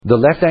The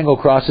left angle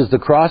cross is the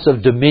cross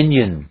of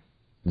dominion.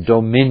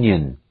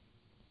 Dominion.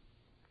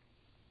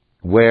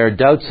 Where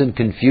doubts and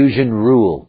confusion rule.